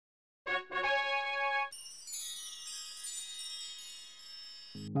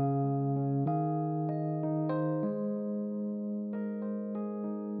Well,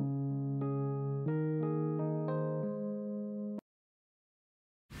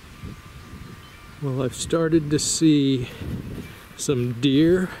 I've started to see some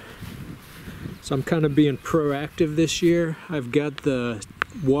deer, so I'm kind of being proactive this year. I've got the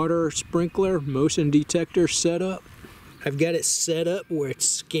water sprinkler motion detector set up. I've got it set up where it's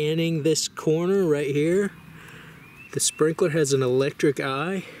scanning this corner right here. The sprinkler has an electric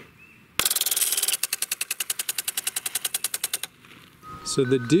eye. So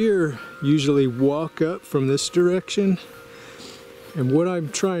the deer usually walk up from this direction. And what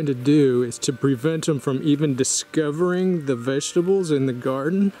I'm trying to do is to prevent them from even discovering the vegetables in the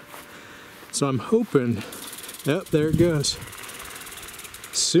garden. So I'm hoping, yep, there it goes.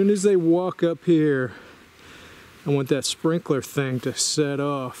 As soon as they walk up here, I want that sprinkler thing to set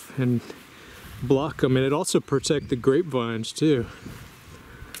off and block them. And it also protects the grapevines too.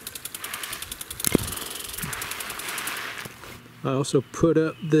 I also put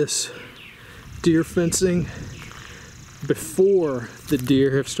up this deer fencing before the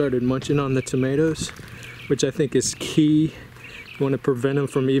deer have started munching on the tomatoes, which I think is key. You want to prevent them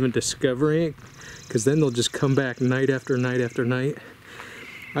from even discovering it, because then they'll just come back night after night after night.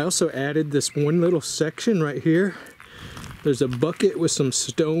 I also added this one little section right here. There's a bucket with some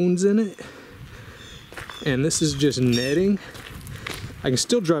stones in it, and this is just netting. I can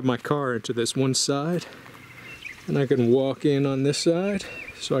still drive my car into this one side, and I can walk in on this side,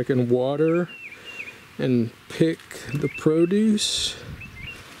 so I can water and pick the produce,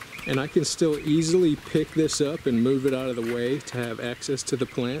 and I can still easily pick this up and move it out of the way to have access to the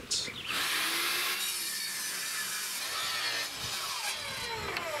plants.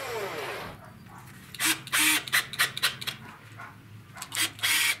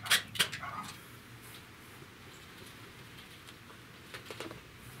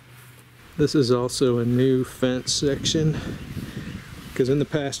 This is also a new fence section, because in the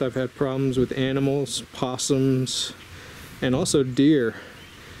past I've had problems with animals, possums, and also deer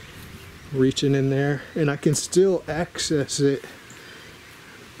reaching in there, and I can still access it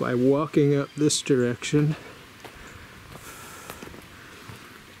by walking up this direction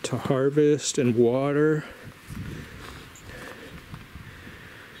to harvest and water.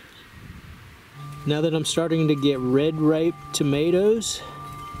 Now that I'm starting to get red ripe tomatoes,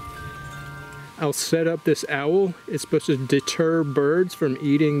 I'll set up this owl. It's supposed to deter birds from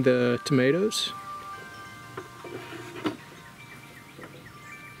eating the tomatoes.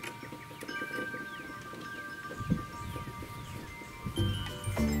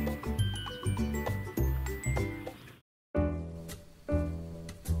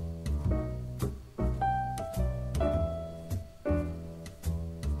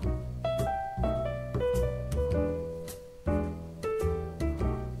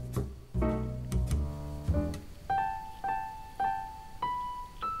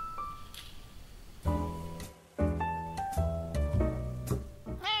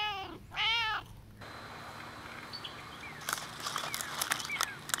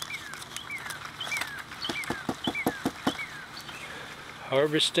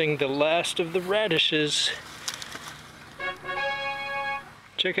 Harvesting the last of the radishes.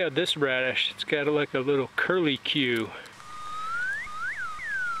 Check out this radish. It's got like a little curly Q.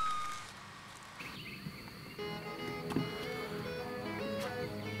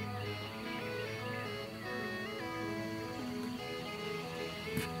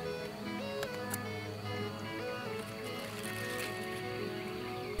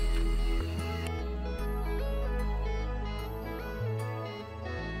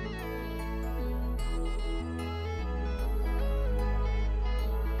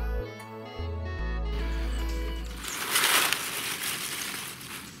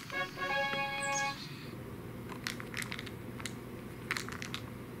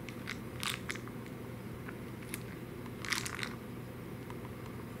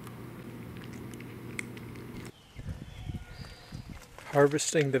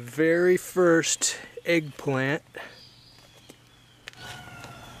 Harvesting the very first eggplant.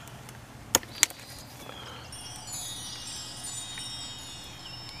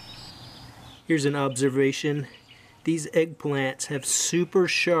 Here's an observation. These eggplants have super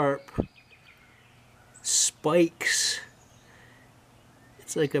sharp spikes.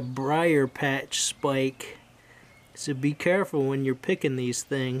 It's like a briar patch spike. So be careful when you're picking these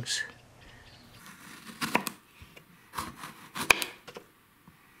things.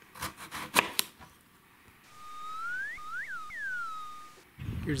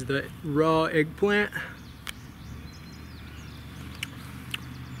 Here's the raw eggplant.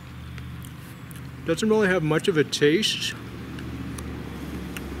 Doesn't really have much of a taste.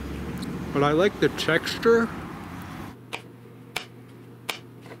 but I like the texture.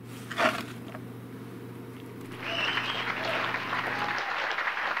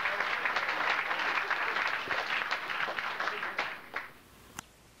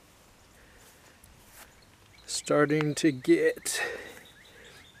 Starting to get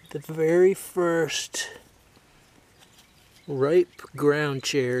the very first ripe ground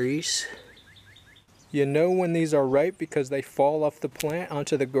cherries. You know when these are ripe because they fall off the plant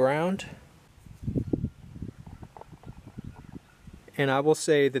onto the ground. And I will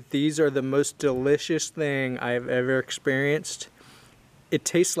say that these are the most delicious thing I've ever experienced. It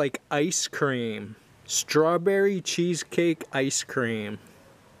tastes like ice cream. Strawberry cheesecake ice cream.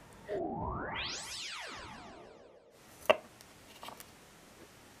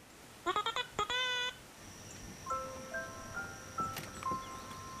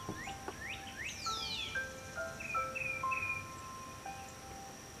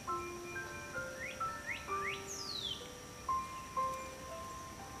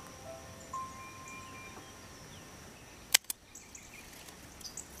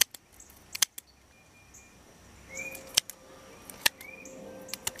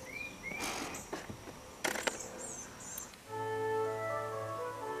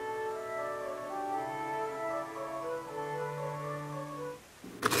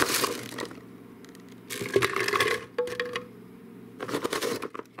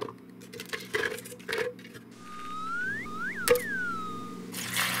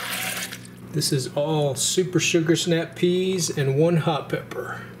 This is all super sugar snap peas and 1 hot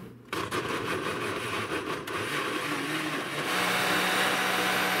pepper.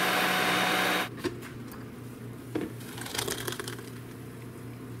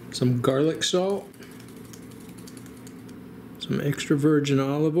 Some garlic salt, some extra virgin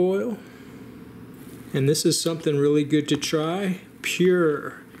olive oil, and this is something really good to try,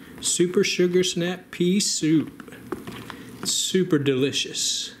 pure super sugar snap pea soup. It's super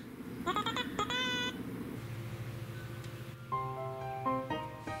delicious.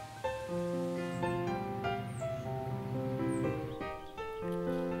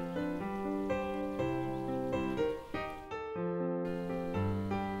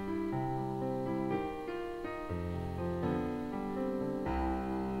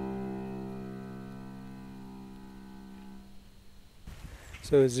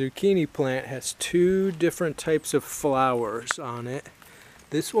 So a zucchini plant has 2 different types of flowers on it.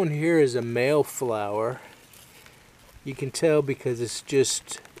 This one here is a male flower. You can tell because it's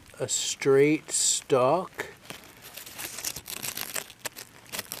just a straight stalk.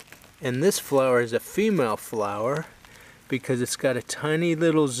 And this flower is a female flower because it's got a tiny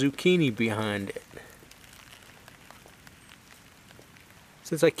little zucchini behind it.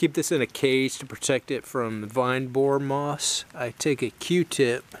 Since I keep this in a cage to protect it from vine borer moss, I take a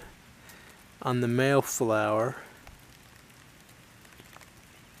Q-tip on the male flower.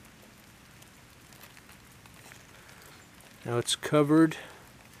 Now it's covered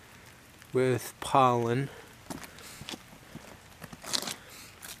with pollen.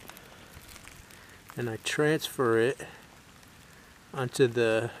 And I transfer it onto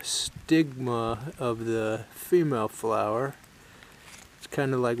the stigma of the female flower.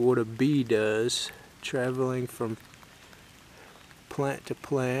 Kind of like what a bee does, traveling from plant to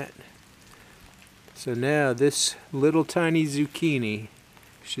plant. So now this little tiny zucchini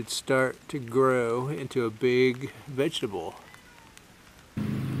should start to grow into a big vegetable.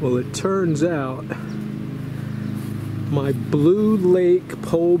 Well, it turns out my Blue Lake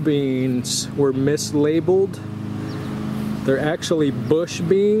pole beans were mislabeled. They're actually bush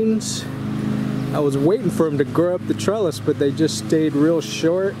beans. I was waiting for them to grow up the trellis, but they just stayed real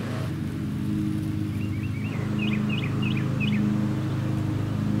short.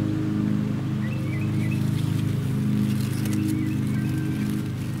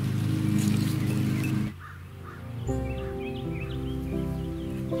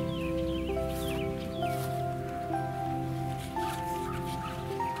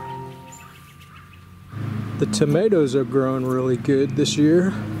 The tomatoes are growing really good this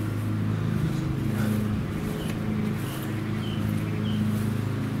year.